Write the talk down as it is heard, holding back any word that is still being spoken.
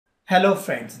Hello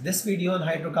friends, this video on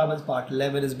hydrocarbons part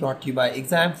 11 is brought to you by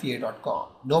examfear.com.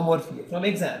 No more fear from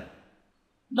exam.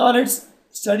 Now let's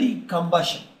study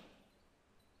combustion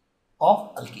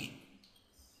of alkane.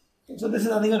 So this is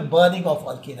nothing but burning of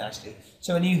alkane actually.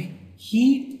 So when you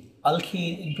heat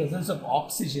alkane in presence of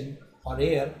oxygen or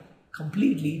air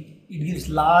completely, it gives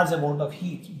large amount of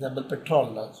heat. For example,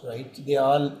 petrol, right? So they are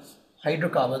all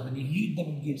hydrocarbons. When you heat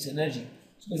them, it gives energy.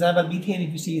 So for example, methane,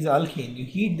 if you see, is alkane. You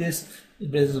heat this in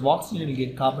presence of oxygen, you will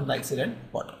get carbon dioxide and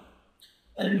water.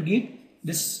 And it will give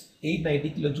this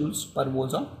 890 kilojoules per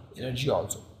moles of energy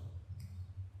also.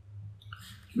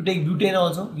 If you take butane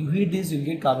also, you heat this, you will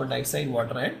get carbon dioxide,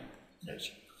 water and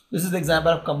energy. This is the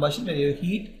example of combustion when you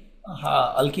heat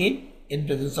alkane in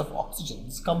presence of oxygen.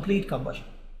 It's complete combustion.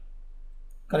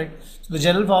 Correct. So the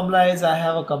general formula is I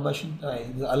have a combustion,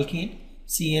 the alkane,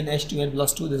 CnH2n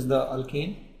plus 2, this is the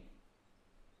alkane.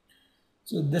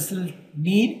 So this will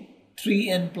need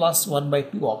 3n plus 1 by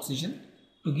 2 oxygen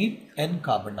to give n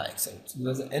carbon dioxide. So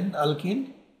because n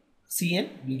alkane, Cn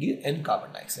will give n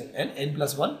carbon dioxide and n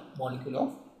plus 1 molecule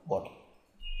of water.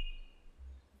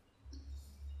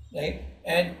 Right?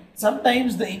 And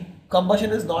sometimes the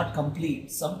combustion is not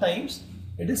complete. Sometimes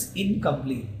it is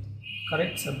incomplete.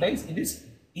 Correct? Sometimes it is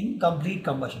incomplete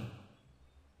combustion.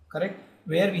 Correct?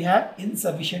 Where we have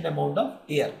insufficient amount of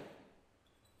air.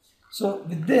 So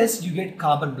with this you get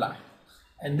carbon black,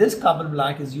 and this carbon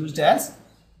black is used as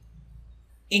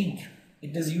ink.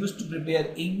 It is used to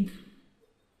prepare ink.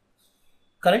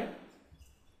 Correct?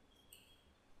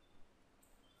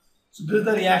 So this is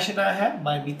the reaction I have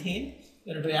by methane.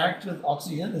 When it reacts with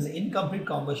oxygen, this is incomplete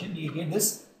combustion, you get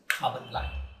this carbon black.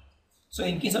 So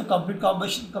in case of complete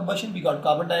combustion we got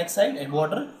carbon dioxide and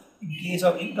water. In case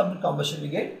of incomplete combustion we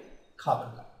get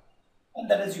carbon black, and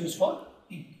that is used for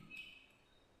ink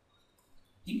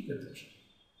preparation.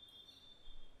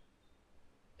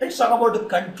 Let's talk about the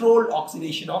controlled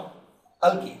oxidation of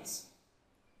alkanes.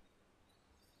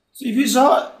 So if you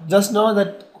saw just now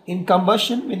that in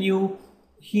combustion, when you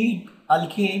heat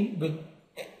alkane with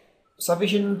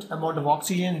sufficient amount of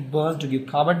oxygen, it burns to give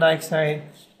carbon dioxide,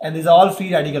 and these are all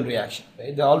free radical reaction,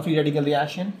 right? They are all free radical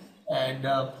reaction, and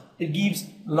it gives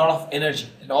a lot of energy.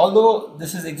 And although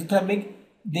this is exothermic,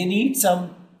 they need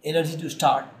some energy to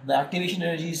start. The activation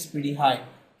energy is pretty high,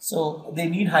 so they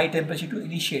need high temperature to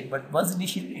initiate, but once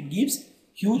initiated it gives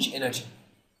huge energy.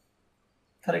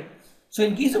 Correct? So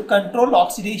in case of controlled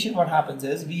oxidation, what happens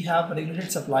is we have a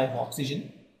regulated supply of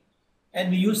oxygen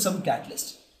and we use some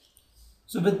catalyst.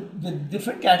 So with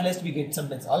different catalysts we get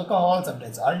sometimes alcohol,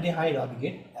 sometimes aldehyde, or we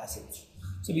get acids.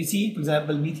 So we see, for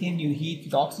example, methane you heat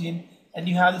with oxygen and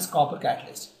you have this copper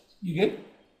catalyst, you get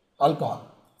alcohol,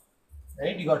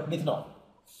 right? You got methanol.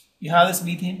 You have this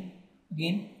methane,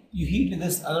 again you heat with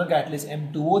this other catalyst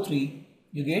M2O3,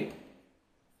 you get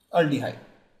aldehyde.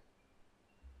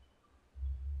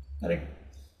 Correct?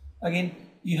 Again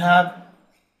you have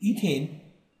ethane,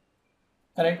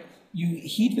 correct? You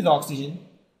heat with oxygen,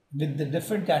 with the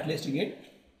different catalyst you get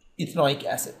ethanoic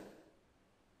acid.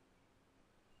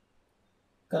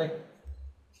 Correct?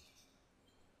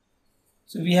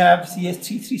 So we have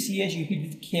CH3CH, you heat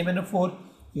with KMnO4,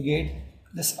 you get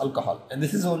this alcohol, and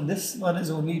this one is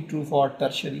only true for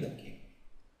tertiary alkane.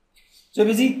 So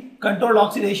we see controlled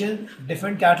oxidation,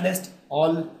 different catalyst,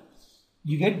 all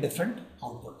you get different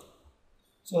output.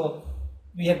 So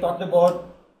we have talked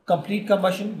about complete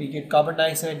combustion, we get carbon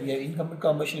dioxide. We have incomplete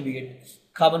combustion, we get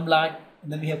carbon black,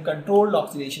 and then we have controlled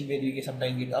oxidation where we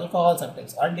sometimes get alcohol,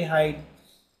 sometimes aldehyde,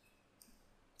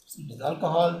 sometimes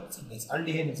alcohol, sometimes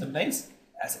aldehyde, and sometimes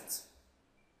acids.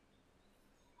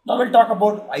 Now we'll talk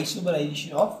about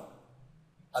isomerization of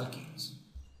alkanes.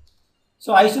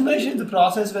 So isomerization is the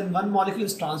process when one molecule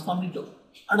is transformed into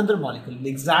another molecule,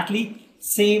 exactly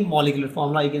same molecular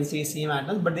formula, you can say same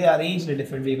atoms, but they are arranged in a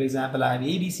different way. For example, I have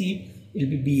ABC, it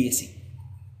will be BAC.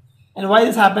 And why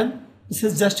this happen? This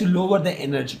is just to lower the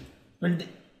energy.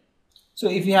 So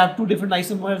if you have two different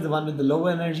isomers, the one with the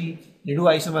lower energy, you do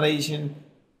isomerization,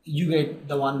 you get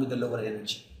the one with the lower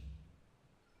energy.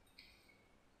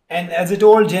 And as I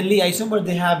told, generally isomers,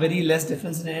 they have very less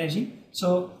difference in energy.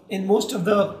 So in most of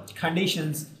the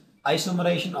conditions,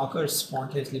 isomerization occurs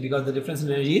spontaneously because the difference in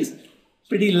energy is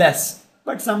pretty less.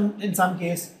 But in some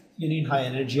case, you need high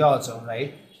energy also,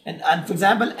 right? And for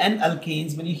example,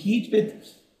 N-alkanes, when you heat with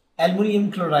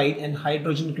aluminum chloride and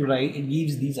hydrogen chloride, it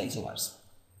gives these isomers.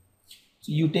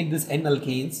 So you take this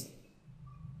N-alkanes,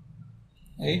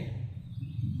 right?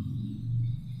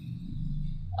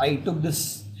 I took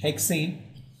this hexane,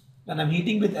 and I'm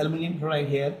heating with aluminum chloride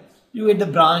here. You get the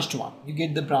branched one. You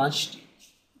get the branched.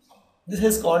 This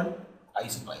is called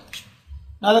isomerization.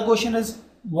 Now the question is,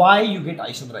 why you get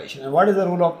isomerization and what is the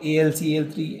role of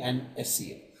AlCl3 and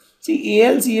HCl. See,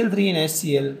 AlCl3 and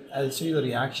HCl, I'll show you the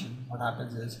reaction. What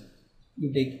happens is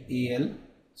you take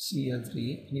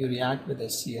AlCl3 and you react with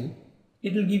HCl.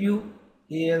 It will give you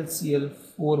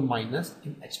AlCl4 minus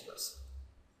in H plus,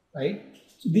 right?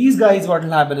 So these guys, what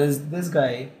will happen is this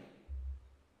guy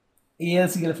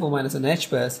AlCl4 minus and H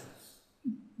plus,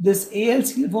 this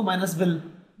AlCl4 minus will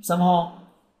somehow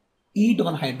eat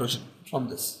one hydrogen from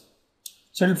this.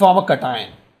 So it will form a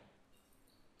cation.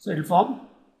 So it will form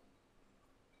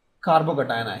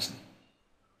carbocation actually.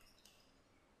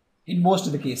 In most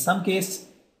of the case, some case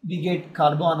we get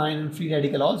carboanion and free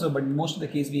radical also, but in most of the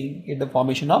case we get the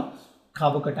formation of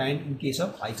carbocation in case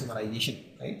of isomerization,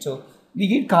 right? So we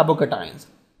get carbocations.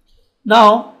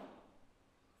 Now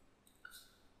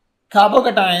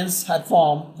carbocations are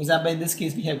formed, for example in this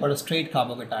case we have got a straight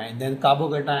carbocation. Then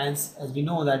carbocations, as we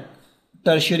know that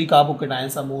tertiary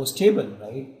carbocations are more stable,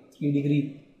 right? 3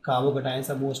 degree carbocations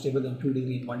are more stable than 2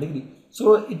 degree and 1 degree.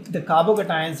 So the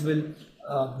carbocations will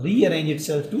rearrange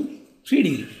itself to 3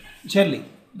 degree generally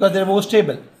because they are more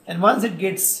stable, and once it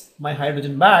gets my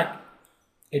hydrogen back,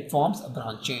 it forms a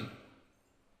branch chain,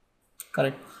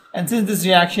 correct? And since this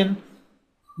reaction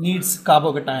needs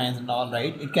carbocations and all,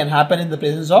 right, it can happen in the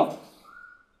presence of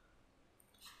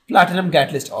platinum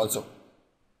catalyst also.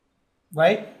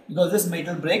 Why? Because this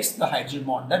metal breaks the hydrogen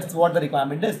bond. That's what the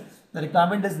requirement is. The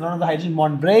requirement is none of the hydrogen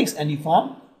bond breaks and you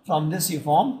form, from this you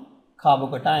form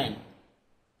carbocation.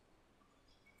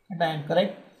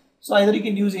 Correct? So either you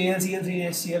can use AlCl3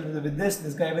 HCl with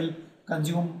this guy will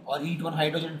consume or eat one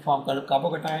hydrogen, form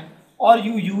carbocation, or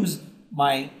you use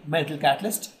my metal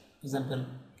catalyst, for example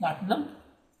platinum,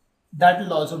 that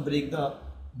will also break the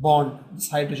bond, this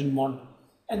hydrogen bond,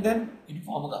 and then it will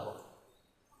form a carbon.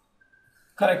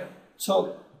 Correct?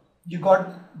 So you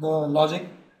got the logic.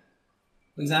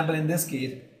 For example in this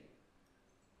case,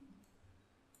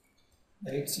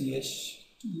 right,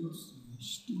 CH2,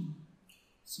 CH2,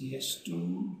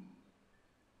 CH2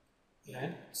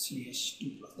 and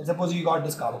CH2 plus. Let's suppose you got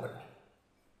this carbocation,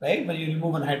 right, when you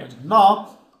remove one hydrogen.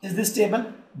 Now is this stable?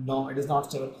 No, it is not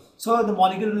stable. So the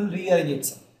molecule will rearrange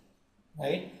itself,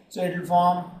 right? So it will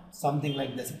form something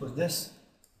like this. Suppose this,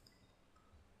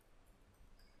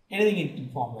 anything it can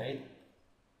form, right?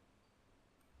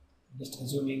 Just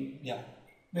assuming, yeah,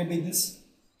 maybe this.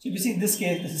 So if you see in this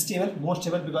case, this is stable, more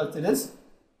stable because it is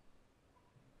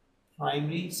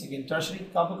primary, second, tertiary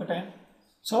carbocation.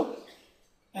 So,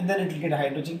 and then it will get a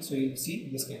hydrogen. So you will see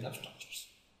this kind of structures.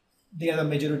 They are the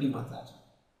majority ones actually.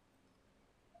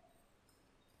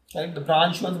 Right? The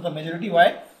branch ones are the majority.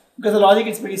 Why? Because the logic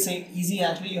is pretty easy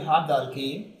actually. You have the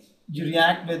alkane, you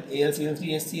react with AlCl3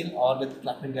 HCl or with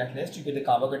platinum catalyst, you get the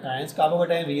carbocations.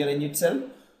 Carbocation rearrange itself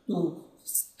to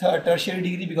tertiary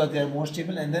degree because they are more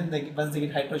stable, and then once they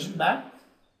get hydrogen back,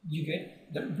 you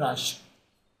get the branch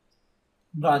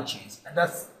chains, and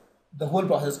that's the whole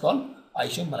process called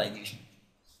isomerization.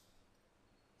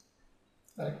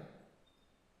 Right.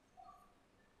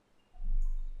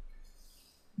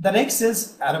 The next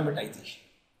is aromatization.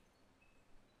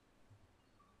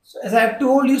 So as I have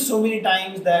told you so many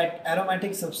times that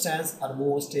aromatic substances are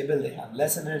more stable, they have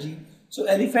less energy. So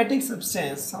aliphatic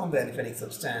substance, some of the aliphatic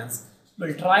substance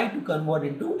will try to convert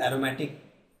into aromatic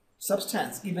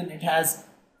substance, even it has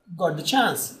got the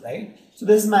chance, right? So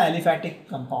this is my aliphatic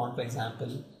compound, for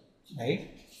example, right?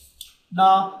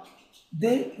 Now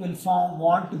they will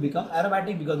want to become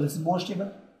aromatic because this is more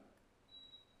stable.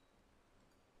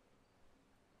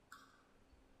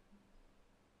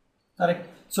 Correct.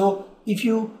 So if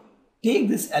you take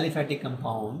this aliphatic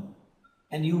compound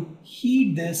and you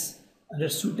heat this under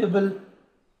suitable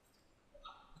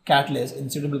catalyst, in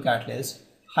suitable catalyst,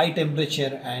 high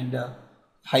temperature and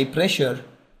high pressure,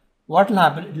 what will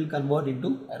happen? It will convert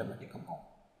into aromatic compound.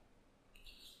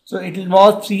 So it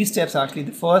involves 3 steps actually.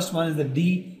 The first one is the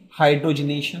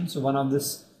dehydrogenation. So one of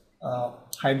this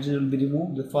hydrogen will be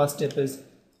removed. The first step is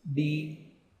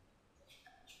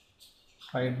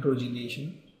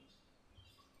dehydrogenation.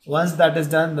 Once that is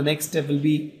done, the next step will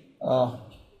be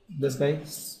this guy,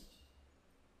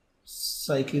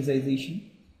 cyclization.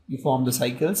 You form the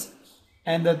cycles,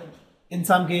 and in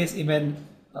some case even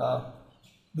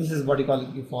this is what you call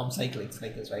you form cycles,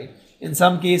 right? In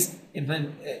some case,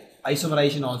 even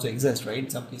isomerization also exists, right? In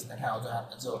some case that also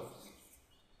happens.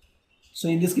 So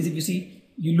in this case, if you see,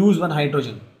 you lose one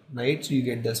hydrogen, right? So you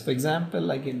get this. For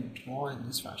example, I can draw in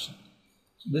this fashion.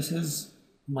 So this is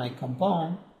my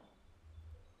compound.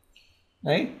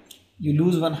 Right? You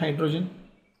lose one hydrogen,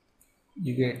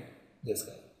 you get this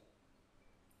guy.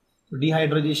 So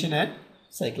dehydrogenation and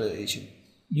cyclization.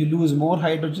 You lose more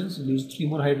hydrogens, you lose 3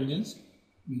 more hydrogens,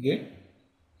 you get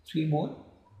 3 more,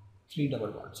 3 double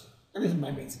bonds. And this is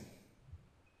my basic.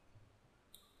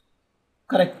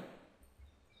 Correct.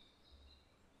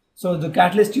 So the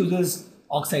catalyst uses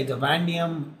oxides of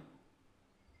vanadium,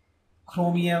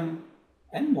 chromium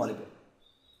and molybdenum.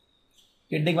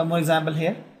 You can take one more example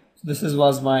here. So this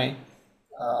was my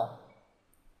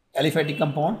aliphatic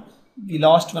compound. We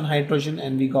lost one hydrogen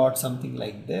and we got something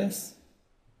like this.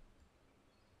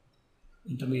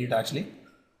 Intermediate actually.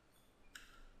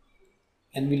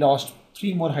 And we lost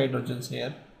 3 more hydrogens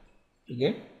here to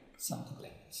get something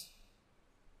like this.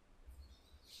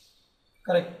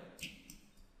 Correct.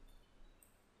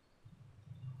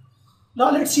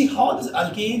 Now let's see how this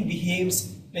alkane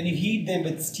behaves when you heat them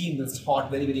with steam that's hot,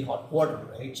 very hot water,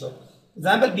 right? So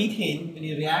example methane, when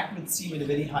you react with steam at a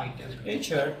very high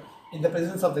temperature, in the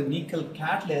presence of the nickel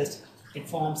catalyst, it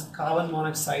forms carbon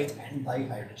monoxide and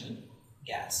dihydrogen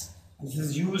gas. And this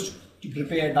is used to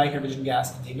prepare dihydrogen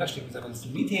gas in the industry. For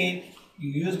example, methane,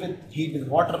 you use with heat with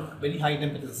water, very high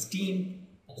temperature steam,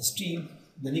 and the steam,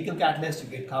 the nickel catalyst, you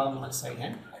get carbon monoxide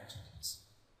and hydrogen gas.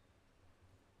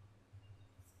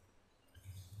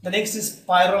 The next is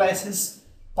pyrolysis.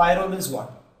 Pyro means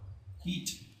what? Heat.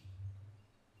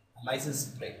 Lysis,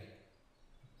 break.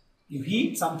 You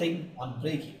heat something on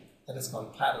breaking. That is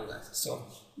called pyrolysis. So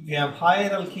if you have higher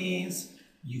alkanes,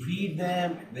 you heat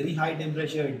them at very high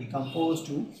temperature, it decomposes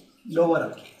to lower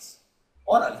alkanes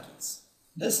or alkenes.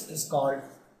 This is called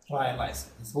pyrolysis.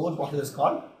 This whole process is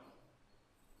called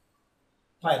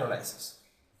pyrolysis.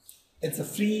 It's a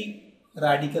free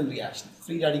radical reaction.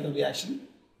 Free radical reaction.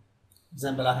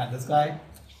 Example, I have this guy.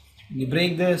 When you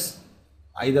break this,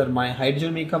 either my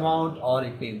hydrogen may come out or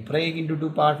it may break into 2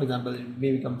 parts. For example, it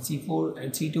may become C4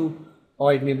 and C2,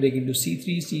 or it may break into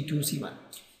C3, C2, C1.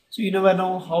 So you never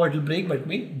know how it will break, but it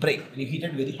may break when you heat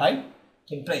it very high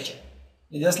temperature.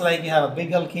 It's just like you have a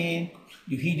big alkane,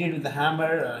 you heat it with a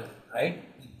hammer, right?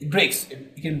 It breaks.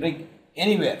 It can break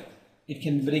anywhere. It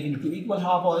can break into 2 equal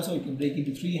halves also, it can break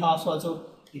into 3 halves also,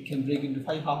 it can break into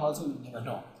 5 halves also, you never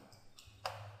know.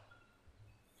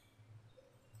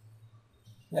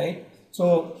 Right?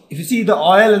 So if you see, the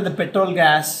oil and the petrol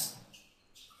gas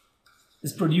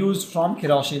is produced from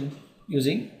kerosene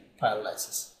using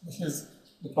pyrolysis. This is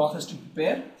the process to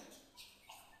prepare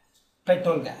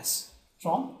petrol gas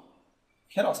from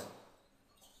kerosene.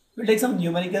 We'll take some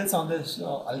numericals on this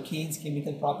alkanes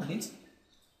chemical properties.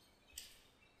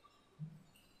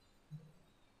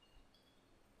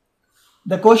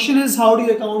 The question is, how do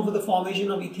you account for the formation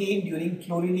of ethane during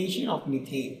chlorination of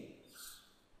methane?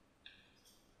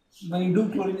 When you do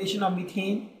chlorination of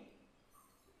methane,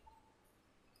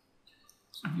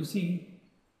 so if you see,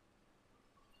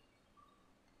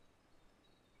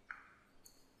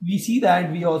 we see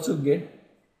that we also get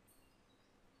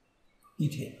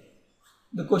ethane.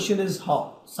 The question is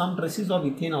how? Some traces of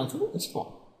ethane also is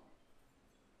formed.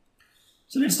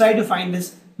 So let's try to find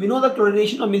this. We know the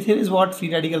chlorination of methane is what?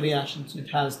 Free radical reaction. So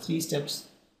it has 3 steps.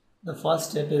 The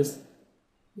first step is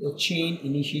the chain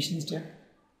initiation step.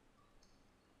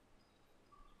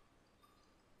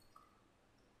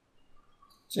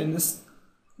 So in this,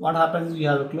 what happens is you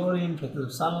have a chlorine, presence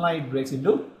of sunlight breaks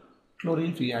into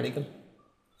chlorine free radical.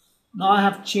 Now I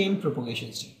have chain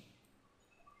propagation step.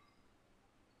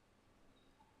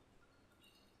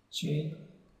 Chain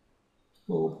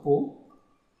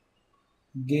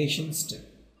propagation step.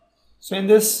 So in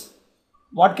this,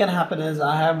 what can happen is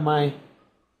I have my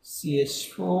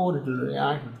CH4, it will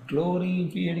react with chlorine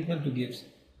free radical to give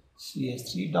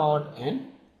CH3 dot and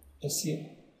HCl.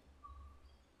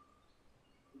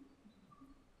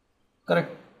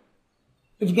 Correct.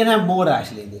 If you can have more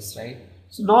actually in this, right?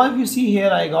 So now if you see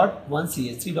here, I got one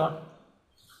CH3 dot.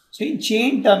 So in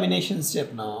chain termination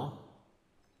step now,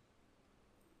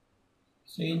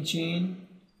 so in chain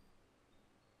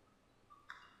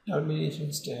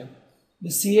termination step, the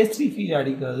CH3 free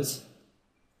radicals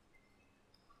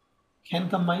can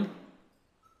combine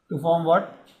to form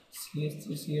what?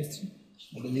 CH3,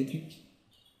 that is ethane.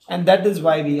 And that is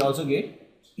why we also get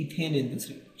ethane in this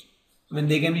reaction. I mean,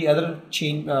 there can be other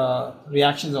chain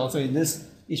reactions also in this,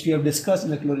 which we have discussed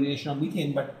in the chlorination of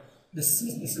methane, but this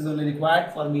is only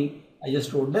required for me. I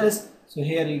just wrote this. So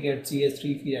here you get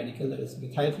CH3 free radical, that is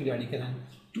methyl free radical, and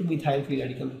 2 methyl free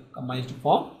radical combines to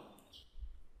form.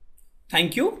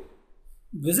 Thank you.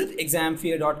 Visit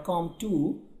examfear.com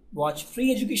to watch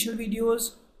free educational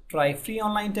videos, try free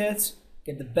online tests,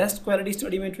 get the best quality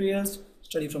study materials,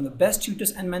 study from the best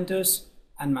tutors and mentors,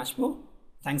 and much more.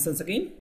 Thanks once again.